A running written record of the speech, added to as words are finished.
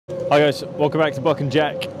Hi guys, welcome back to Buck and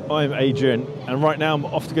Jack. I'm Adrian, and right now I'm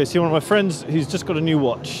off to go see one of my friends who's just got a new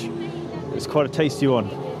watch. It's quite a tasty one.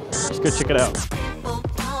 Let's go check it out.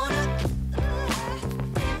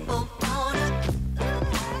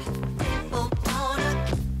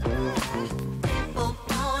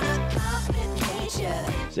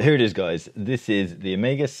 So here it is, guys. This is the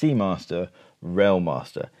Omega Seamaster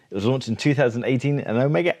Railmaster. It was launched in 2018, and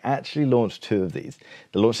Omega actually launched two of these.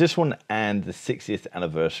 They launched this one and the 60th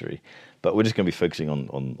anniversary, but we're just going to be focusing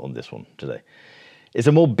on this one today. It's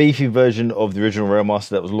a more beefy version of the original Railmaster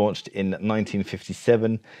that was launched in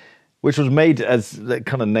 1957, which was made, as the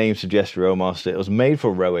kind of name suggests, Railmaster. It was made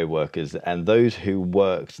for railway workers and those who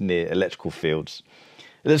worked near electrical fields.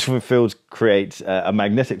 Electrical fields create a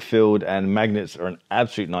magnetic field, and magnets are an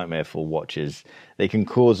absolute nightmare for watches. They can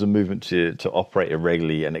cause the movement to operate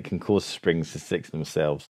irregularly, and it can cause springs to stick to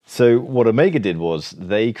themselves. So what Omega did was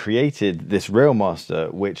they created this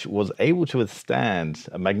Railmaster, which was able to withstand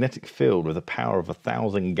a magnetic field with a power of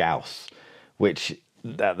 1,000 Gauss, which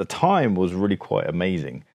at the time was really quite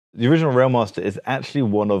amazing. The original Railmaster is actually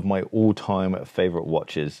one of my all-time favorite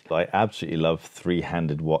watches. I absolutely love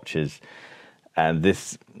three-handed watches, and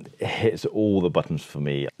this hits all the buttons for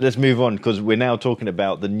me. Let's move on, because we're now talking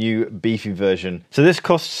about the new beefy version. So this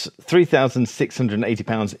costs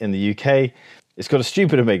 £3,680 in the UK. It's got a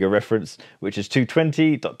stupid Omega reference, which is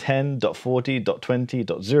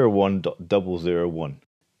 220.10.40.20.01.001.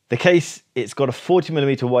 The case, it's got a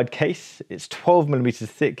 40mm wide case, it's 12mm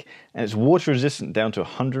thick, and it's water resistant down to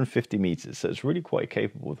 150 meters. So it's really quite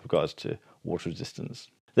capable with regards to water resistance.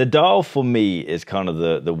 The dial for me is kind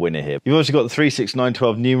of the winner here. You've also got the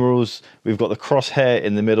 36912 numerals. We've got the crosshair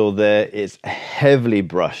in the middle there. It's heavily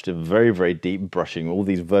brushed, a very, very deep brushing. All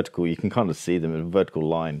these vertical, you can kind of see them in vertical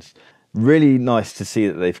lines. Really nice to see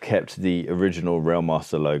that they've kept the original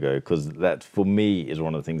Railmaster logo, because that for me is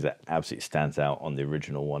one of the things that absolutely stands out on the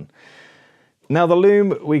original one. Now the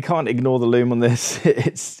loom, we can't ignore the loom on this.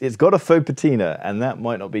 It's got a faux patina, and that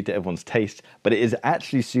might not be to everyone's taste, but it is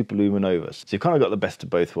actually super luminova. So you've kind of got the best of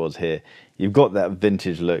both worlds here. You've got that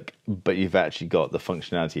vintage look, but you've actually got the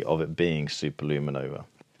functionality of it being super luminova.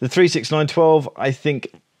 The 36912, I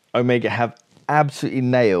think Omega have absolutely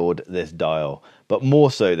nailed this dial, but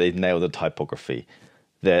more so they've nailed the typography.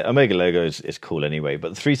 The Omega logo is cool anyway, but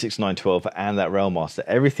the 36912 and that Railmaster,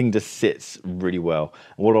 everything just sits really well.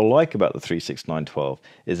 And what I like about the 36912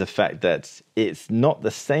 is the fact that it's not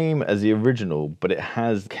the same as the original, but it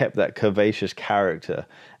has kept that curvaceous character,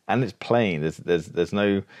 and it's plain. There's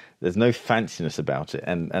no fanciness about it,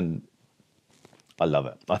 and I love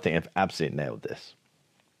it. I think I've absolutely nailed this.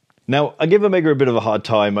 Now, I give Omega a bit of a hard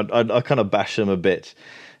time. I kind of bash them a bit.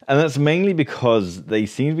 And that's mainly because they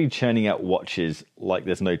seem to be churning out watches like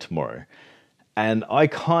there's no tomorrow. And I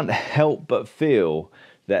can't help but feel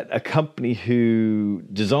that a company who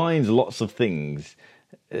designs lots of things,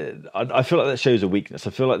 I feel like that shows a weakness. I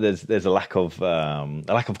feel like there's a lack of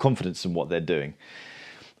confidence in what they're doing.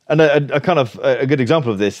 And a good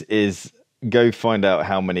example of this is go find out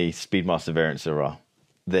how many Speedmaster variants there are.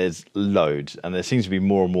 There's loads, and there seems to be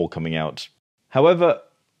more and more coming out. However,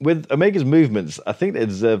 with Omega's movements, I think they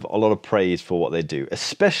deserve a lot of praise for what they do,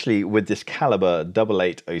 especially with this caliber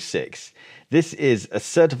 8806. This is a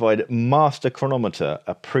certified master chronometer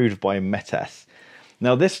approved by METAS.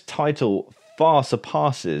 Now, this title far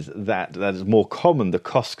surpasses that is more common, the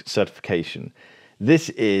COSC certification. This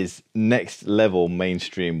is next level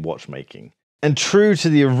mainstream watchmaking. And true to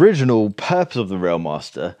the original purpose of the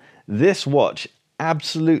Railmaster, this watch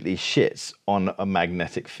absolutely shits on a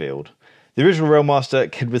magnetic field. The original Railmaster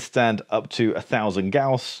could withstand up to 1,000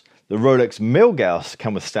 Gauss. The Rolex Milgauss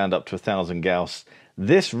can withstand up to 1,000 Gauss.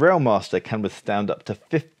 This Railmaster can withstand up to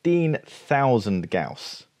 15,000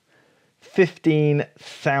 Gauss.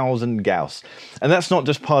 15,000 Gauss. And that's not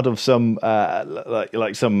just part of some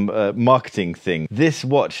marketing thing. This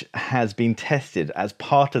watch has been tested as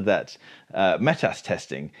part of that METAS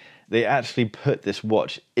testing. They actually put this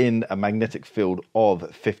watch in a magnetic field of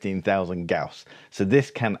 15,000 Gauss. So this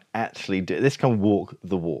can actually this can walk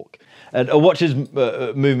the walk. And a watch's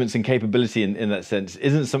movements and capability in that sense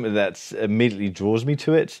isn't something that immediately draws me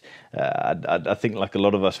to it. I think, like a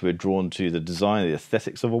lot of us, we're drawn to the design, the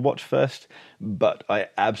aesthetics of a watch first. But I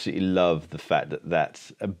absolutely love the fact that that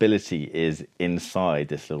ability is inside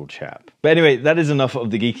this little chap. But anyway, that is enough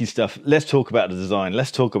of the geeky stuff. Let's talk about the design.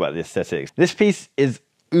 Let's talk about the aesthetics. This piece is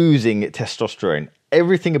oozing testosterone.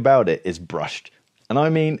 Everything about it is brushed. And I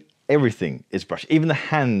mean, everything is brushed. Even the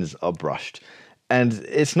hands are brushed. And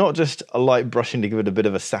it's not just a light brushing to give it a bit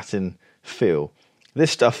of a satin feel.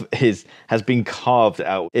 This stuff has been carved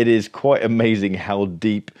out. It is quite amazing how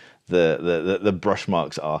deep the brush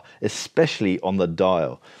marks are, especially on the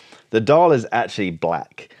dial. The dial is actually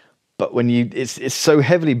black, but when it's so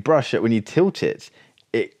heavily brushed that when you tilt it,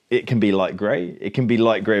 it can be light grey. It can be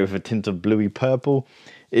light grey with a tint of bluey purple.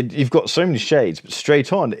 You've got so many shades, but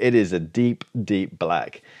straight on, it is a deep, deep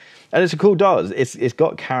black. And it's a cool dial. It's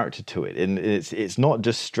got character to it, and it's not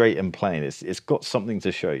just straight and plain. It's got something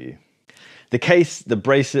to show you. The case, the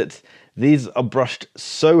bracelet, these are brushed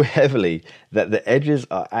so heavily that the edges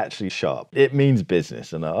are actually sharp. It means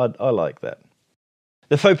business, and I like that.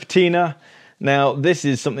 The faux patina. Now, this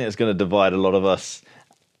is something that's going to divide a lot of us,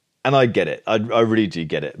 and I get it. I really do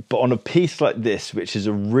get it. But on a piece like this, which is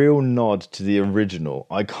a real nod to the original,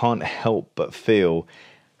 I can't help but feel,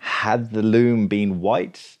 had the loom been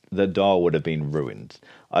white, the dial would have been ruined.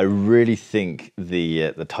 I really think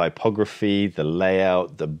the typography, the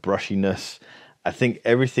layout, the brushiness, I think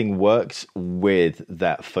everything works with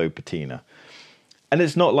that faux patina. And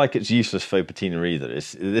it's not like it's useless faux patina either.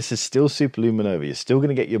 This is still super luminova. You're still going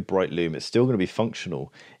to get your bright loom. It's still going to be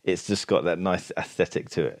functional. It's just got that nice aesthetic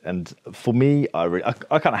to it. And for me, I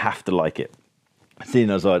kind of have to like it. Seeing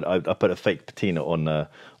as I put a fake patina on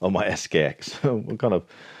my SKX,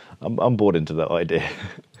 I'm bought into that idea.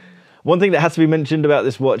 One thing that has to be mentioned about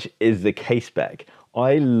this watch is the case back.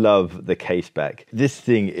 I love the case back. This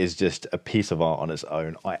thing is just a piece of art on its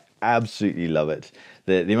own. I absolutely love it.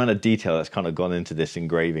 The amount of detail that's kind of gone into this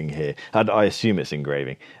engraving here, I assume it's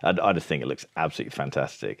engraving. I just think it looks absolutely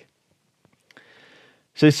fantastic.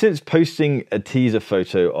 So since posting a teaser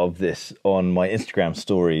photo of this on my Instagram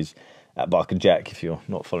stories at Bark and Jack, if you're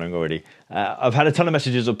not following already, I've had a ton of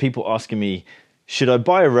messages of people asking me, should I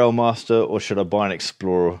buy a Railmaster or should I buy an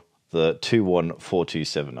Explorer, the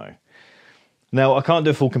 214270? Now, I can't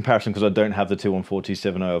do a full comparison because I don't have the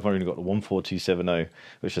 214270. I've only got the 14270,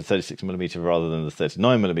 which is 36mm rather than the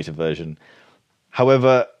 39mm version.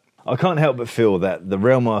 However, I can't help but feel that the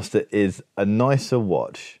Railmaster is a nicer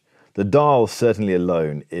watch. The dial, certainly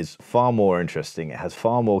alone, is far more interesting. It has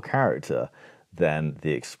far more character than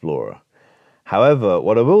the Explorer. However,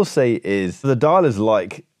 what I will say is the dial is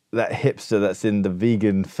like that hipster that's in the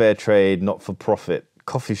vegan, fair trade, not-for-profit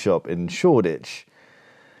coffee shop in Shoreditch.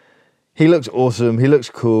 He looks awesome, he looks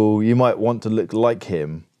cool, you might want to look like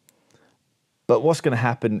him, but what's going to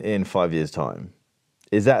happen in 5 years' time?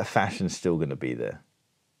 Is that fashion still going to be there?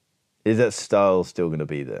 Is that style still going to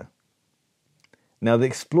be there? Now the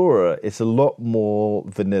Explorer, it's a lot more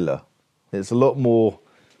vanilla, it's a lot more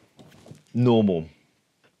normal,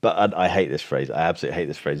 but I hate this phrase, I absolutely hate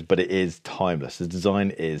this phrase, but it is timeless, the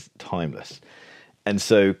design is timeless. And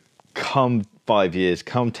so come 5 years,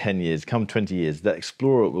 come 10 years, come 20 years, that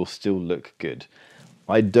Explorer will still look good.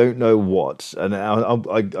 I don't know what, and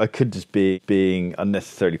I could just be being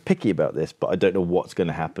unnecessarily picky about this, but I don't know what's going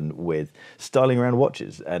to happen with styling around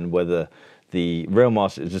watches and whether the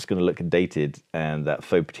Railmaster is just going to look dated and that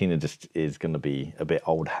faux patina just is going to be a bit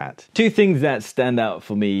old hat. Two things that stand out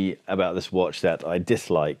for me about this watch that I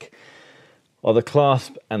dislike are the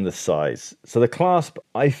clasp and the size. So the clasp,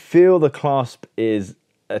 I feel the clasp is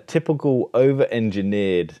a typical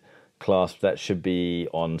over-engineered clasp that should be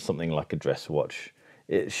on something like a dress watch.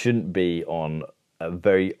 It shouldn't be on a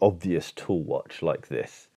very obvious tool watch like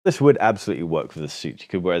this. This would absolutely work with a suit. You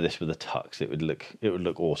could wear this with a tux. It would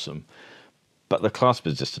look awesome. But the clasp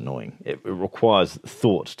is just annoying. It requires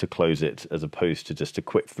thought to close it as opposed to just a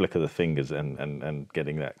quick flick of the fingers and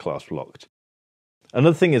getting that clasp locked.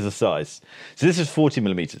 Another thing is the size. So this is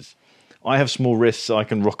 40mm. I have small wrists, so I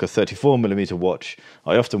can rock a 34mm watch.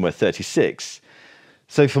 I often wear 36.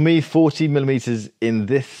 So for me, 40mm in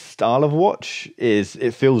this style of watch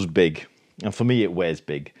it feels big. And for me, it wears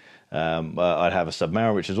big. I'd have a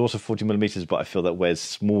Submariner, which is also 40mm, but I feel that wears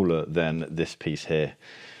smaller than this piece here.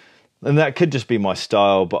 And that could just be my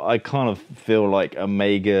style, but I kind of feel like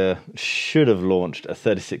Omega should have launched a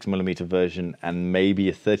 36mm version and maybe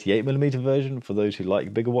a 38mm version for those who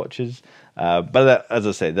like bigger watches. But that, as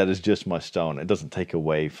I say, that is just my style, and it doesn't take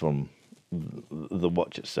away from the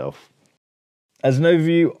watch itself. As an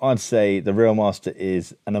overview, I'd say the Railmaster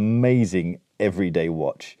is an amazing everyday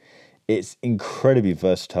watch. It's incredibly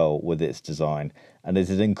versatile with its design, and it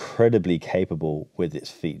is incredibly capable with its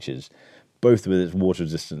features, both with its water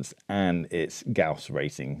resistance and its Gauss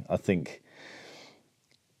rating. I think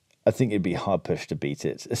it'd be hard pushed to beat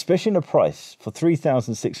it, especially in a price for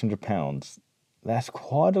 £3,600. That's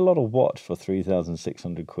quite a lot of watch for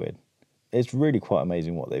 3,600 quid. It's really quite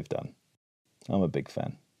amazing what they've done. I'm a big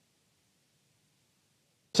fan.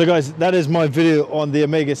 So guys, that is my video on the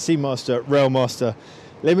Omega Seamaster Railmaster.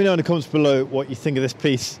 Let me know in the comments below what you think of this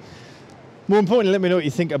piece. More importantly, let me know what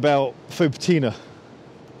you think about faux patina.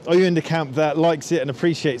 Are you in the camp that likes it and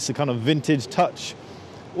appreciates the kind of vintage touch?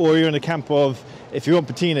 Or are you in the camp of, if you want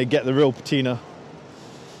patina, get the real patina?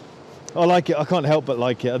 I like it. I can't help but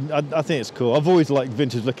like it. I think it's cool. I've always liked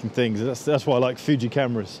vintage looking things. That's why I like Fuji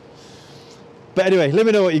cameras. But anyway, let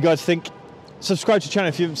me know what you guys think. Subscribe to the channel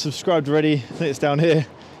if you haven't subscribed already. I think it's down here.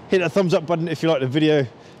 Hit that thumbs up button if you like the video.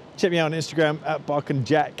 Check me out on Instagram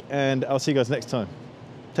 @BarkandJack, and I'll see you guys next time.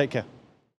 Take care.